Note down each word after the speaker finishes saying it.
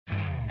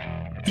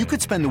You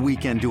could spend the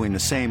weekend doing the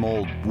same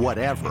old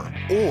whatever,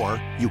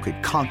 or you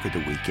could conquer the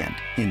weekend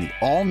in the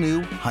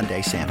all-new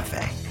Hyundai Santa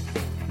Fe.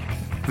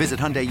 Visit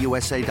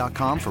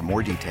HyundaiUSA.com for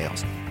more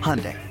details.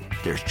 Hyundai,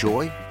 there's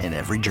joy in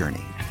every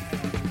journey.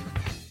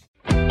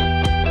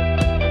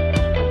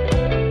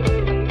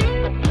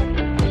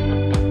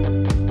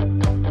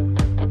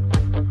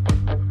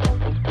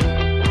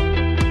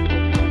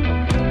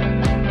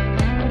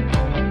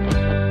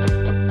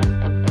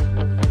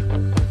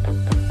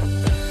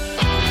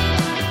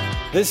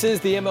 This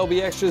is the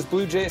MLB Extras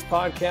Blue Jays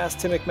podcast.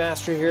 Tim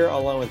McMaster here,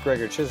 along with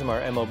Gregor Chisholm,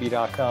 our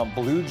MLB.com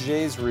Blue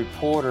Jays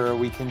reporter.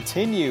 We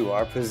continue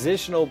our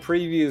positional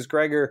previews.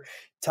 Gregor,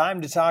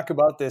 time to talk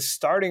about this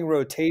starting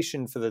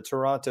rotation for the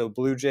Toronto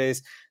Blue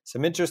Jays.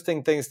 Some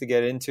interesting things to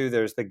get into.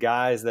 There's the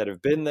guys that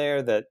have been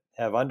there that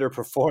have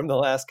underperformed the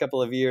last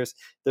couple of years.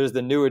 There's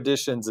the new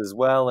additions as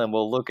well, and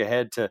we'll look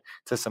ahead to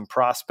some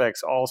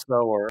prospects also,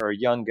 or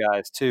young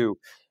guys too.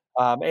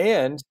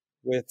 And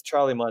with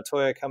Charlie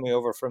Montoya coming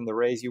over from the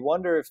Rays, you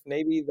wonder if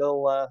maybe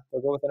they'll go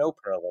with an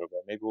opener a little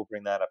bit. Maybe we'll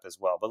bring that up as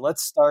well. But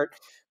let's start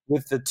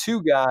with the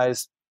two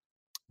guys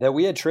that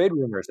we had trade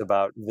rumors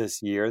about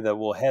this year that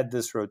will head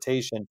this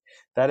rotation.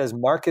 That is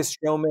Marcus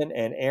Stroman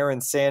and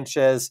Aaron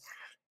Sanchez.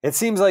 It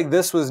seems like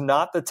this was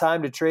not the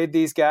time to trade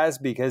these guys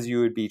because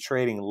you would be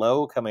trading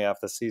low coming off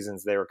the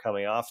seasons they were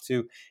coming off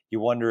to.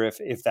 You wonder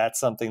if that's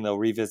something they'll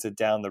revisit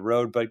down the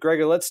road. But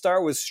Gregor, let's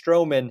start with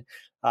Stroman.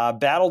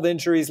 Battled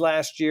injuries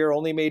last year,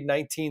 only made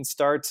 19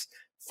 starts,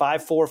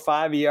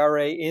 5.45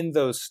 ERA in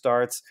those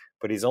starts,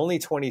 but he's only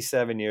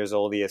 27 years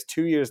old. He has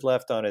 2 years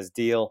left on his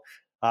deal.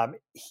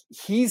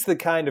 He's the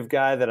kind of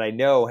guy that I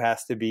know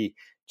has to be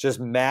just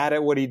mad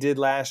at what he did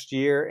last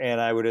year, and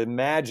I would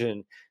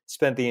imagine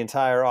spent the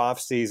entire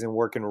offseason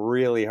working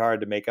really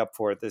hard to make up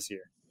for it this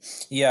year.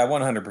 Yeah,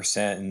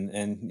 100%.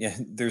 And yeah,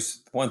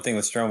 there's one thing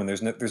with Stroman,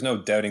 there's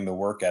no doubting the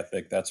work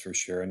ethic, that's for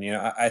sure. And,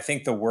 I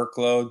think the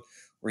workload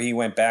where he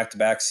went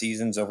back-to-back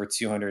seasons over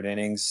 200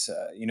 innings,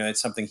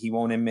 it's something he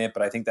won't admit,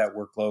 but I think that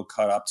workload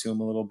caught up to him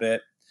a little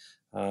bit.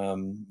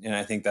 And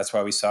I think that's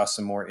why we saw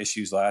some more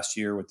issues last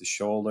year with the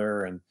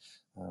shoulder, and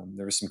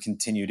there was some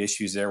continued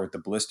issues there with the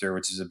blister,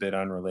 which is a bit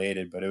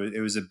unrelated, but it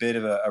was a bit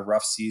of a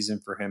rough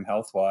season for him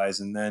health-wise.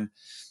 And then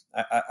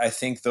I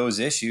think those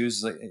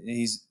issues,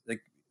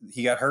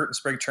 he got hurt in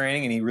spring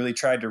training and he really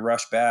tried to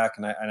rush back.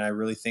 And I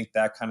really think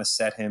that kind of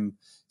set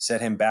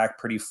him back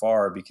pretty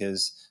far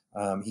because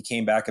he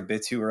came back a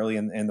bit too early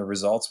and the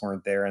results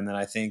weren't there. And then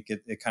I think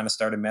it kind of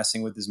started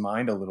messing with his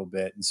mind a little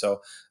bit. And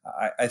so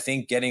I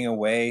think getting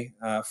away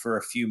for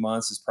a few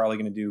months is probably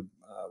going to do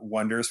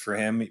wonders for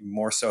him,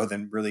 more so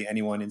than really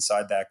anyone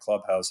inside that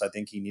clubhouse. I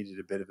think he needed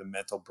a bit of a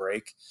mental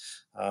break.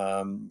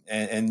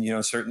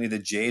 And certainly the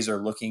Jays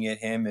are looking at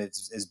him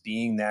as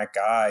being that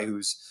guy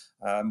who's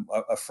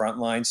a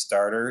frontline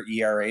starter,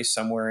 ERA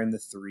somewhere in the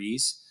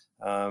threes.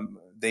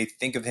 They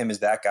think of him as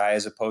that guy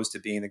as opposed to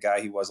being the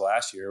guy he was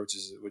last year,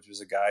 which was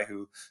a guy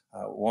who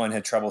one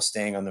had trouble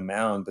staying on the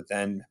mound, but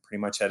then pretty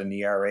much had an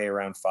ERA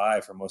around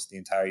 5 for most of the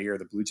entire year.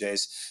 The Blue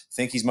Jays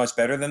think he's much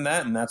better than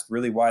that, and that's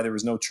really why there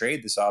was no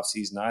trade this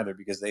offseason either,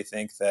 because they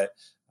think that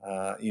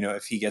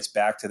if he gets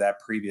back to that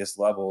previous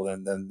level,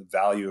 then the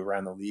value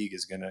around the league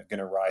is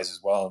gonna rise as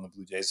well. And the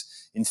Blue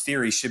Jays, in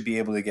theory, should be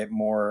able to get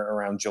more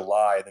around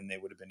July than they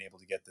would have been able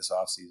to get this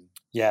offseason.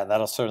 Yeah,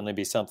 that'll certainly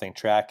be something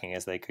tracking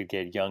as they could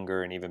get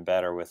younger and even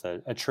better with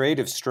a trade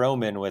of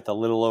Stroman with a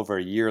little over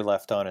a year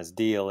left on his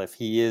deal. If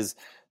he is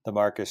the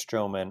Marcus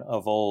Stroman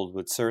of old,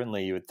 would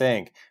certainly, you would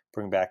think,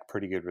 bring back a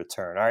pretty good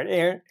return. All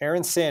right,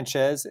 Aaron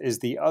Sanchez is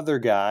the other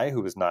guy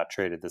who was not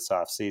traded this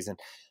offseason.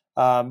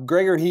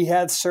 Gregor, he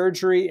had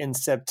surgery in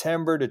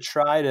September to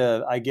try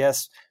to, I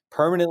guess,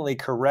 permanently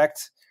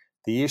correct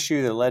the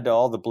issue that led to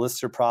all the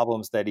blister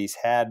problems that he's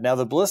had. Now,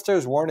 the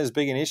blisters weren't as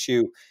big an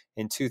issue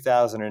in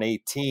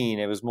 2018.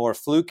 It was more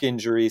fluke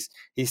injuries.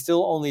 He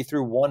still only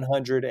threw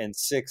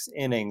 106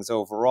 innings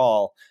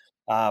overall.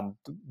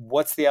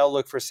 What's the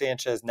outlook for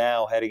Sanchez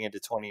now heading into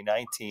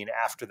 2019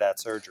 after that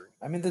surgery?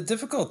 I mean, the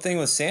difficult thing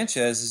with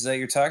Sanchez is that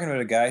you're talking about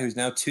a guy who's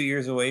now 2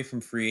 years away from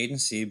free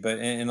agency, but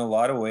in a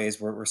lot of ways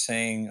we're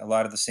saying a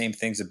lot of the same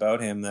things about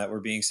him that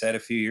were being said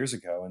a few years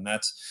ago. And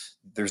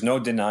there's no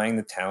denying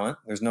the talent.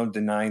 There's no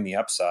denying the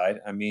upside.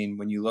 I mean,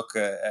 when you look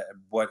at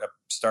what a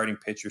starting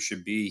pitcher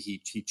should be,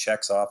 he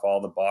checks off all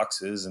the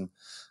boxes. And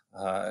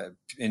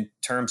in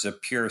terms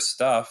of pure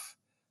stuff,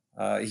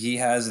 he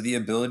has the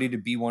ability to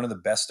be one of the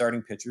best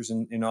starting pitchers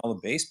in all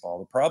of baseball.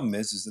 The problem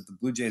is that the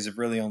Blue Jays have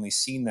really only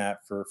seen that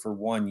for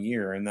 1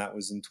 year, and that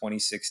was in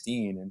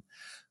 2016. And,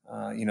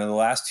 the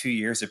last 2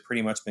 years have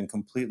pretty much been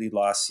completely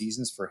lost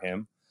seasons for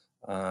him.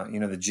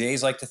 The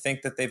Jays like to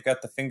think that they've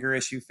got the finger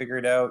issue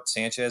figured out.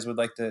 Sanchez would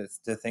like to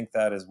think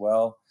that as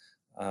well.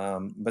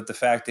 But the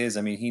fact is,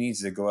 I mean, he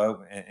needs to go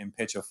out and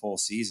pitch a full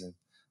season.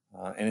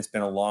 And it's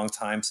been a long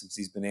time since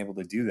he's been able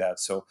to do that.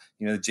 So,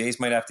 the Jays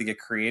might have to get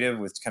creative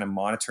with kind of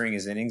monitoring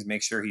his innings,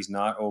 make sure he's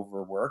not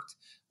overworked.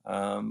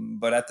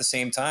 But at the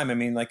same time, I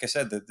mean, like I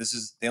said,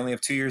 they only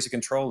have 2 years of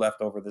control left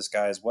over this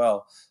guy as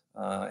well.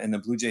 And the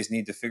Blue Jays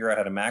need to figure out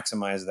how to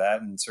maximize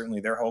that. And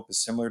certainly their hope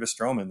is similar to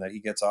Stroman, that he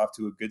gets off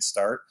to a good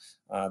start,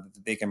 that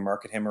they can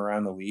market him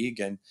around the league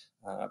and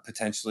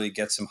potentially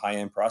get some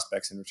high-end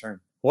prospects in return.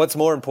 What's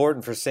more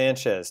important for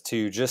Sanchez,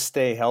 to just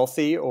stay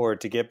healthy or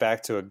to get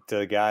back to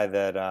the guy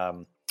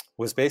that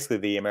was basically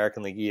the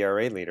American League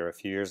ERA leader a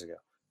few years ago?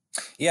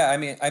 Yeah,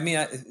 I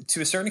mean,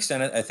 to a certain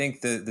extent, I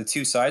think the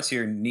two sides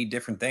here need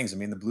different things. I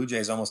mean, the Blue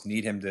Jays almost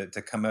need him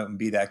to come out and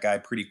be that guy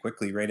pretty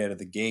quickly right out of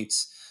the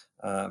gates.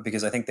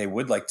 Because I think they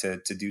would like to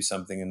do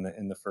something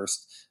in the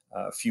first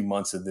few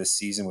months of this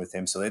season with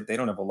him, so they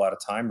don't have a lot of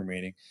time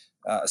remaining.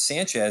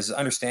 Sanchez,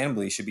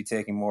 understandably, should be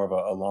taking more of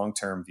a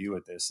long-term view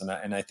at this,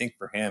 and I think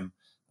for him,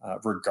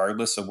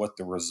 regardless of what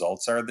the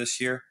results are this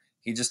year,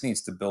 he just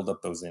needs to build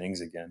up those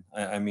innings again.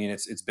 I mean,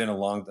 it's been a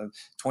long.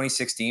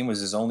 2016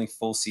 was his only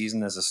full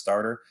season as a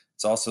starter.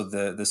 It's also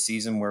the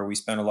season where we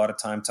spent a lot of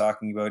time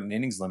talking about an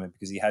innings limit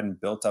because he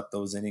hadn't built up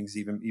those innings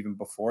even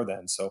before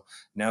then. So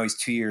now he's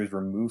 2 years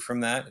removed from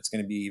that. It's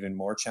going to be even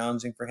more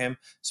challenging for him.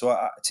 So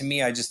to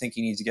me, I just think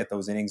he needs to get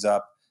those innings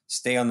up,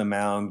 stay on the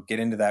mound, get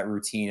into that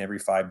routine every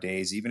 5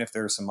 days, even if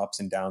there are some ups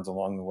and downs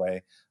along the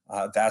way.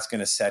 That's going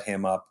to set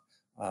him up,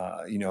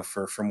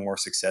 for more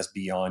success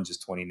beyond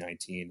just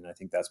 2019. And I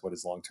think that's what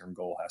his long-term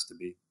goal has to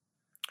be.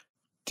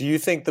 Do you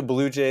think the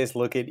Blue Jays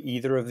look at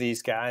either of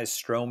these guys,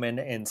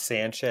 Stroman and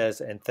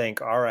Sanchez, and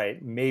think, all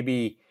right,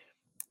 maybe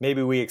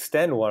we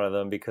extend one of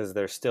them because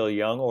they're still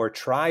young, or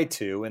try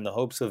to, in the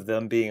hopes of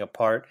them being a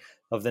part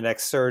of the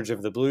next surge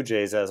of the Blue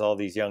Jays as all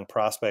these young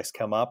prospects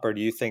come up? Or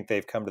do you think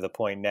they've come to the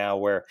point now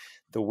where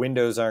the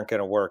windows aren't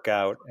going to work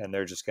out and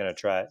they're just going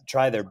to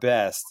try their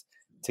best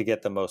to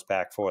get the most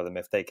back for them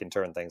if they can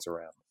turn things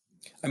around?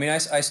 I mean, I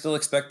still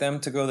expect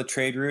them to go the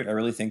trade route. I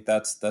really think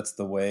that's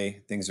the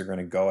way things are going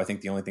to go. I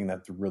think the only thing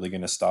that's really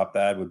going to stop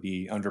that would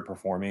be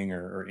underperforming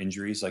or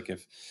injuries. Like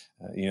if,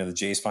 the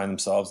Jays find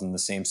themselves in the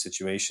same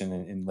situation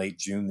in late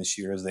June this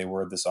year as they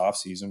were this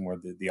offseason, where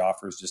the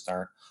offers just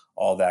aren't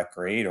all that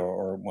great,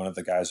 or one of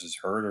the guys is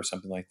hurt or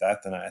something like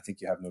that, then I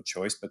think you have no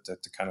choice but to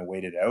kind of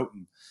wait it out.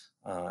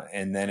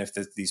 And then if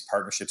these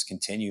partnerships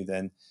continue,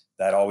 then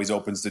that always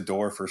opens the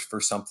door for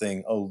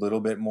something a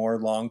little bit more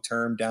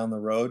long-term down the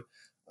road.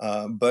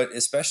 But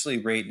especially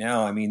right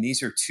now, I mean,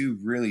 these are two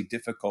really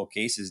difficult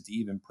cases to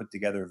even put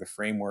together the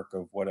framework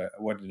of what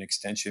an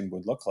extension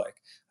would look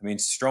like. I mean,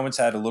 Stroman's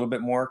had a little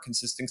bit more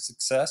consistent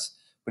success,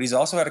 but he's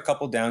also had a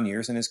couple down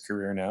years in his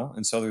career now.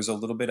 And so there's a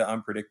little bit of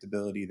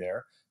unpredictability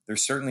there.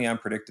 There's certainly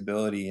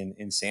unpredictability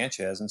in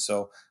Sanchez. And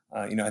so,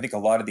 I think a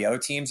lot of the other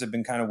teams have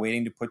been kind of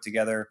waiting to put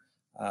together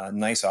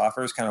nice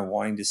offers, kind of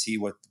wanting to see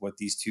what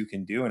these two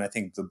can do. And I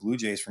think the Blue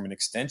Jays, from an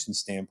extension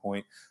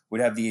standpoint, would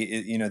have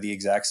the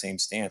exact same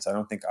stance. I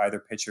don't think either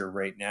pitcher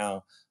right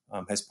now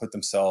has put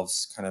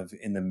themselves kind of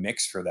in the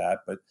mix for that,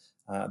 but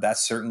that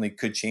certainly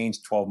could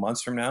change 12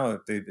 months from now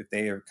if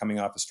they are coming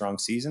off a strong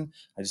season.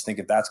 I just think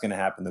if that's going to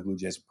happen, the Blue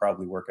Jays will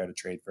probably work out a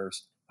trade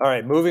first. All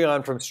right, moving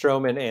on from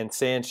Stroman and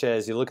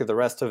Sanchez, you look at the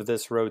rest of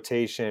this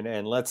rotation,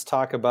 and let's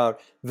talk about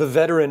the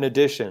veteran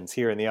additions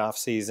here in the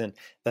offseason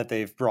that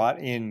they've brought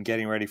in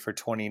getting ready for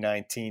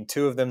 2019.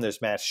 Two of them,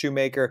 there's Matt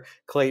Shoemaker,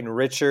 Clayton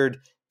Richard,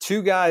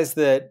 two guys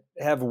that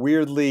have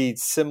weirdly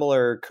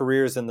similar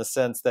careers in the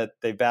sense that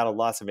they've battled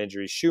lots of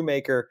injuries.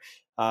 Shoemaker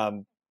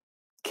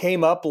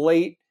came up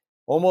late,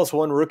 almost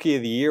won Rookie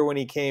of the Year when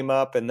he came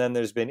up, and then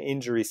there's been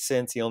injuries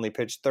since. He only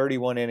pitched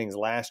 31 innings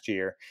last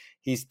year.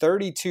 He's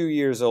 32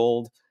 years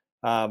old.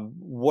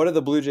 What do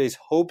the Blue Jays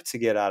hope to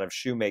get out of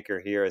Shoemaker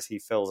here as he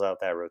fills out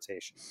that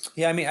rotation?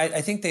 Yeah, I mean,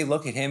 I think they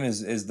look at him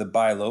as the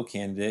buy low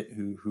candidate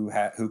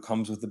who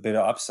comes with a bit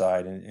of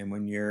upside. And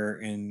when you're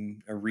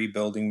in a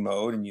rebuilding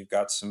mode and you've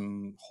got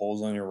some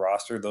holes on your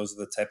roster, those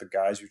are the type of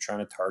guys you're trying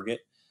to target.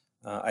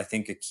 I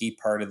think a key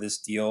part of this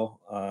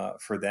deal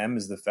for them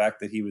is the fact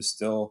that he was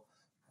still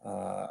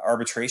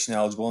arbitration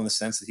eligible, in the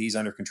sense that he's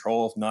under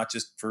control, not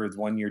just for the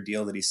 1 year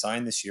deal that he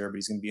signed this year, but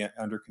he's going to be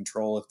under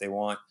control if they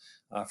want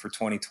for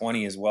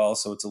 2020 as well.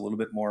 So it's a little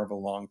bit more of a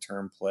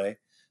long-term play.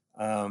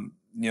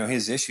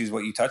 His issues,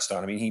 what you touched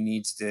on, I mean, he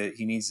needs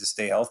to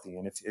stay healthy.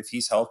 And if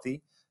he's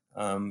healthy,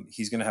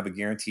 he's going to have a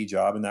guaranteed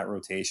job in that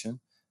rotation.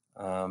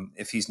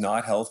 If he's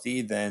not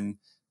healthy, then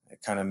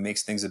it kind of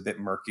makes things a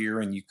bit murkier,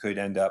 and you could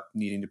end up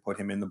needing to put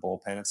him in the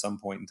bullpen at some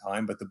point in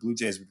time. But the Blue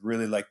Jays would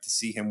really like to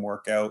see him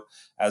work out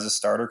as a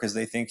starter because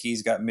they think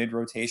he's got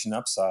mid-rotation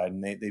upside,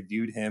 and they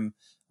viewed him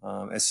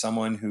as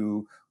someone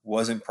who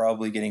wasn't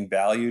probably getting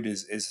valued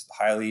as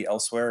highly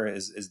elsewhere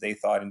as they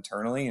thought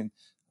internally. And,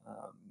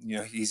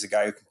 he's a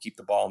guy who can keep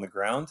the ball on the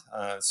ground.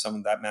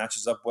 Someone that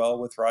matches up well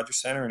with Rogers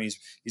Center, and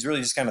he's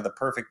really just kind of the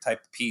perfect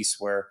type of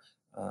piece where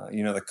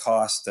the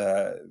cost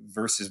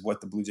versus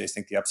what the Blue Jays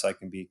think the upside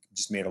can be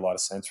just made a lot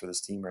of sense for this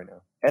team right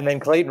now. And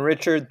then Clayton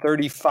Richard,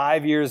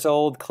 35 years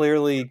old,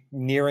 clearly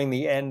nearing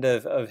the end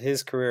of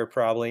his career,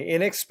 probably.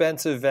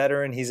 Inexpensive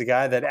veteran. He's a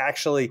guy that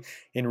actually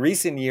in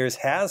recent years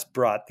has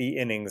brought the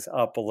innings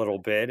up a little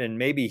bit, and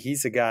maybe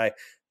he's a guy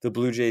the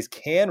Blue Jays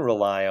can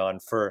rely on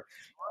for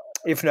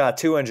if not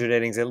 200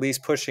 innings, at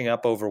least pushing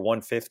up over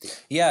 150.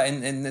 Yeah,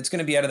 and it's going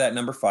to be out of that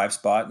number 5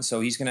 spot, and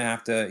so he's going to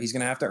have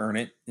to earn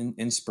it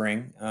in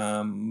spring.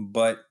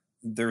 But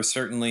there's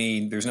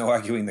no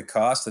arguing the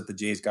cost that the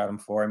Jays got him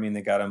for. I mean,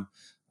 they got him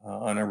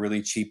on a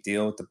really cheap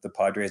deal. The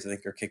Padres, I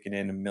think, are kicking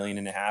in $1.5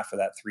 million of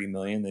that $3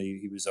 million that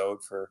he was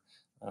owed for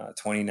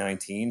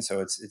 2019. So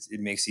it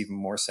makes even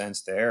more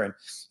sense there.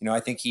 And I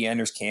think he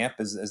enters camp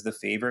as the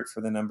favorite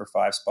for the number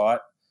 5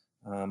 spot.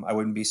 I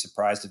wouldn't be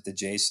surprised if the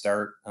Jays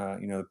start,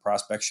 the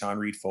prospect Sean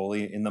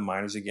Reed-Foley in the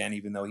minors again,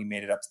 even though he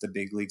made it up to the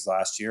big leagues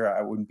last year.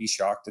 I wouldn't be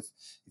shocked if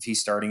he's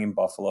starting in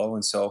Buffalo.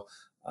 And so,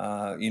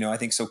 I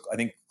think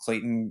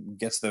Clayton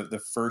gets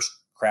the first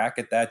crack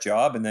at that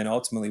job, and then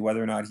ultimately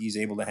whether or not he's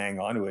able to hang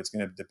on to it's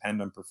going to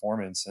depend on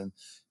performance. And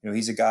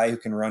he's a guy who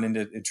can run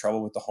into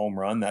trouble with the home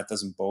run. That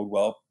doesn't bode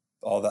well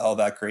all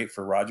that great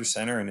for Rogers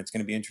Center, and it's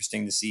going to be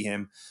interesting to see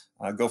him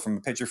go from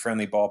a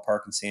pitcher-friendly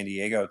ballpark in San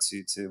Diego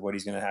to what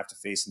he's going to have to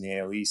face in the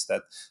AL East.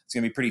 That it's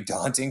going to be pretty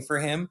daunting for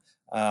him,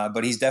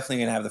 but he's definitely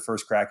going to have the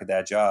first crack at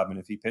that job. And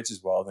if he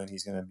pitches well, then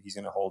he's going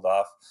to hold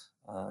off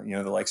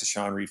the likes of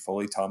Sean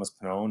Reed-Foley, Thomas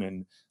Pannone,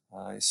 and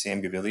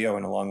Sam Gaviglio,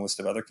 and a long list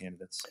of other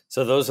candidates.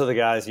 So those are the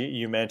guys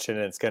you mentioned,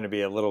 and it's going to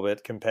be a little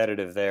bit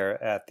competitive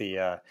there at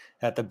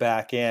the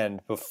back end.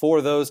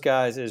 Before those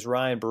guys is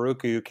Ryan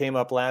Borucki, who came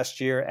up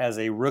last year as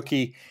a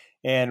rookie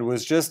and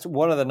was just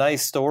one of the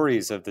nice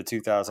stories of the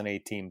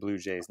 2018 Blue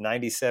Jays.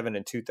 97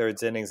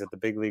 2/3 innings at the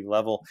big league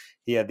level.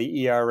 He had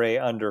the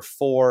ERA under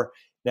 4.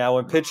 Now,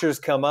 when pitchers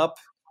come up,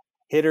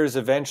 hitters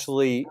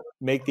eventually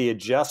make the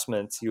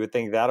adjustments. You would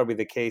think that'll be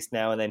the case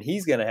now, and then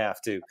he's going to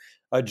have to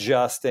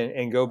adjust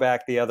and go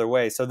back the other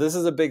way. So this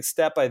is a big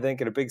step, I think,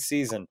 in a big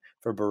season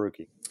for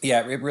Borucki.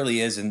 Yeah, it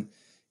really is. And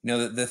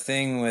the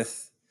thing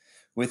with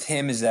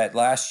him is that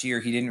last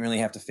year he didn't really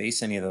have to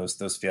face any of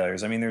those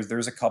failures. I mean,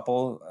 there's a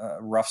couple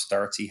rough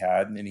starts he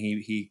had, and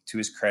he to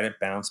his credit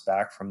bounced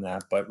back from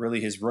that. But really,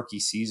 his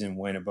rookie season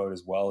went about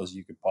as well as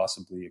you could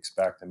possibly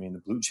expect. I mean, the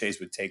Blue Jays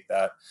would take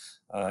that,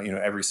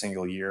 every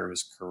single year of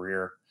his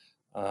career.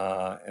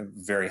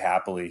 Very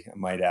happily, I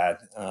might add.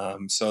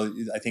 So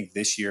I think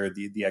this year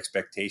the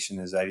expectation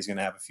is that he's going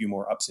to have a few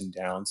more ups and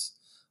downs.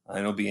 And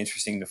it'll be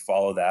interesting to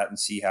follow that and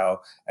see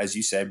how, as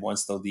you said,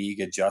 once the league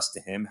adjusts to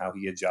him, how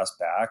he adjusts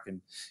back.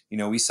 And,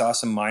 we saw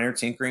some minor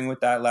tinkering with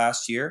that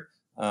last year,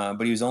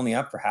 but he was only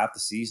up for half the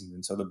season.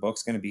 And so the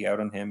book's going to be out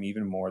on him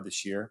even more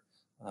this year.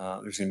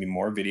 There's going to be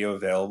more video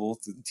available.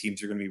 The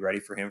teams are going to be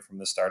ready for him from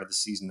the start of the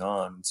season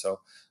on. And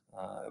so,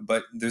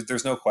 but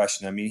there's no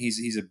question. I mean,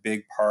 he's a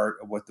big part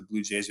of what the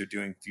Blue Jays are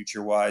doing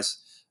future-wise.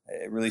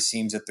 It really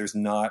seems that there's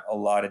not a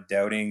lot of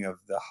doubting of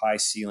the high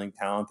ceiling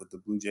talent that the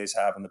Blue Jays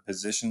have in the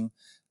position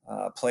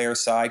player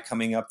side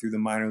coming up through the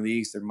minor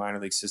leagues. Their minor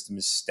league system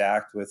is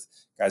stacked with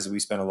guys that we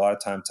spent a lot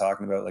of time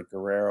talking about, like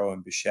Guerrero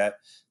and Bichette.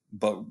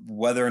 But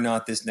whether or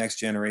not this next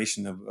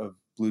generation of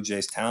Blue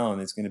Jays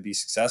talent is going to be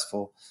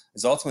successful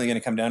is ultimately going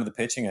to come down to the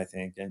pitching, I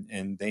think.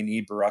 And they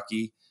need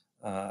Borucki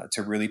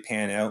to really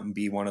pan out and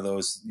be one of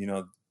those,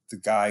 the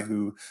guy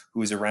who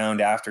is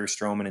around after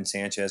Stroman and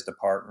Sanchez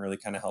depart and really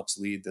kind of helps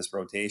lead this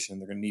rotation.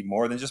 They're going to need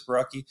more than just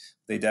Borucki.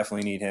 They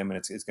definitely need him, and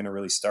it's going to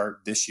really start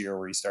this year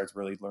where he starts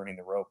really learning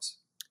the ropes.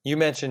 You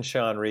mentioned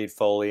Sean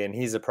Reed-Foley, and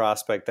he's a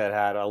prospect that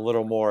had a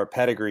little more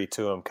pedigree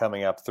to him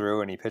coming up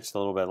through, and he pitched a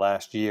little bit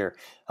last year.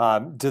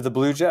 Do the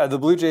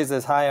Blue Jays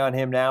as high on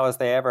him now as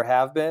they ever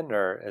have been,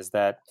 or is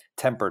that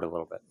tempered a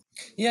little bit?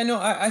 Yeah, no,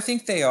 I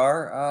think they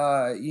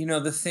are.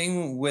 The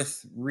thing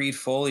with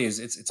Reed-Foley is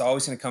it's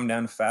always going to come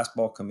down to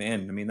fastball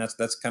command. I mean,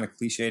 that's kind of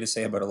cliche to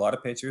say about a lot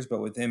of pitchers, but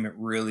with him, it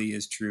really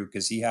is true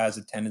because he has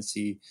a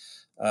tendency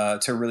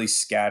to really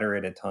scatter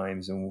it at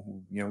times. And,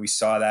 we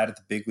saw that at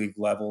the big league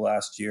level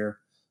last year.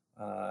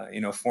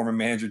 Former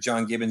manager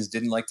John Gibbons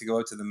didn't like to go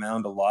out to the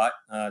mound a lot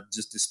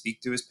just to speak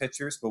to his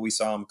pitchers, but we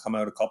saw him come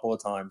out a couple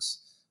of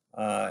times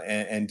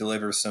and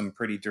deliver some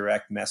pretty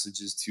direct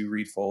messages to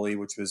Reed-Foley,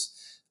 which was,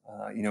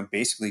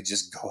 basically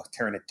just go out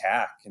there and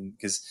attack. And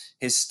because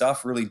his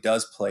stuff really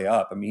does play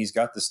up. I mean, he's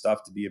got the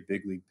stuff to be a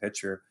big league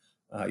pitcher.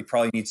 He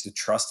probably needs to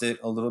trust it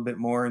a little bit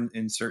more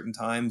in certain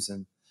times.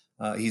 And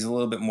he's a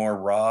little bit more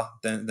raw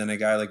than a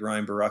guy like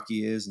Ryan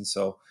Borucki is. And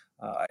so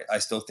I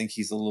still think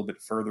he's a little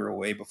bit further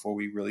away before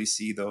we really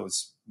see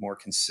those more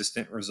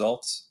consistent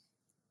results.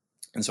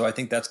 And so I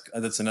think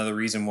that's another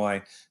reason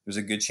why there's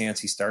a good chance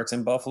he starts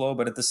in Buffalo.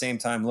 But at the same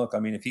time, look, I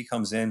mean, if he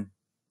comes in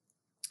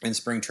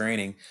spring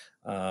training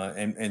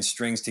and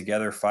strings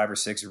together 5 or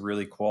 6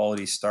 really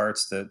quality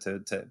starts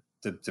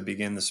to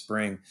begin the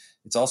spring,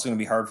 it's also going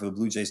to be hard for the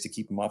Blue Jays to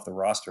keep him off the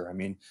roster. I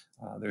mean,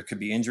 there could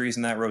be injuries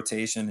in that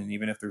rotation, and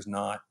even if there's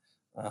not,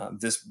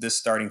 this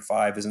starting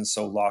 5 isn't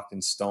so locked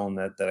in stone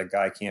that a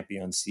guy can't be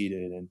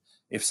unseated. And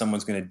if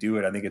someone's going to do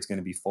it, I think it's going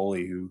to be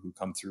Foley who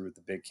come through with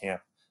the big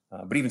camp.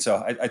 But even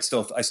so, I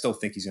still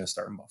think he's going to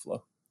start in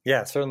Buffalo.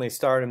 Yeah, certainly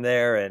start him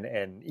there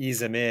and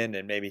ease him in,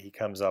 and maybe he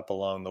comes up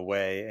along the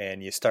way,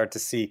 and you start to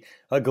see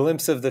a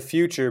glimpse of the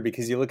future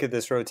because you look at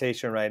this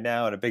rotation right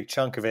now, and a big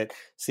chunk of it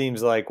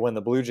seems like when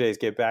the Blue Jays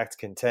get back to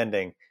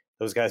contending,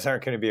 those guys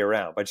aren't going to be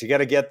around. But you got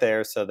to get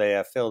there, so they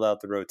have filled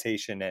out the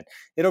rotation, and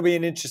it'll be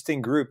an interesting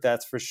group,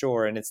 that's for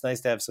sure. And it's nice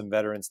to have some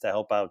veterans to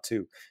help out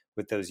too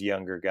with those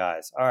younger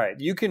guys. All right,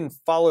 you can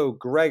follow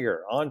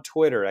Gregor on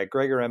Twitter at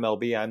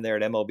GregorMLB. I'm there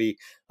at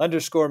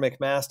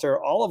MLB_McMaster.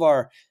 All of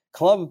our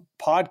club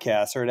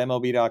podcasts are at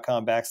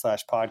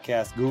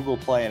MLB.com/podcast, Google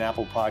Play, and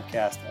Apple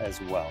Podcast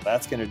as well.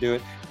 That's going to do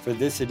it for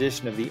this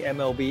edition of the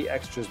MLB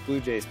Extras Blue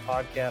Jays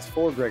podcast.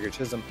 For Gregor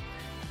Chisholm,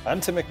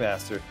 I'm Tim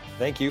McMaster.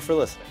 Thank you for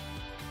listening.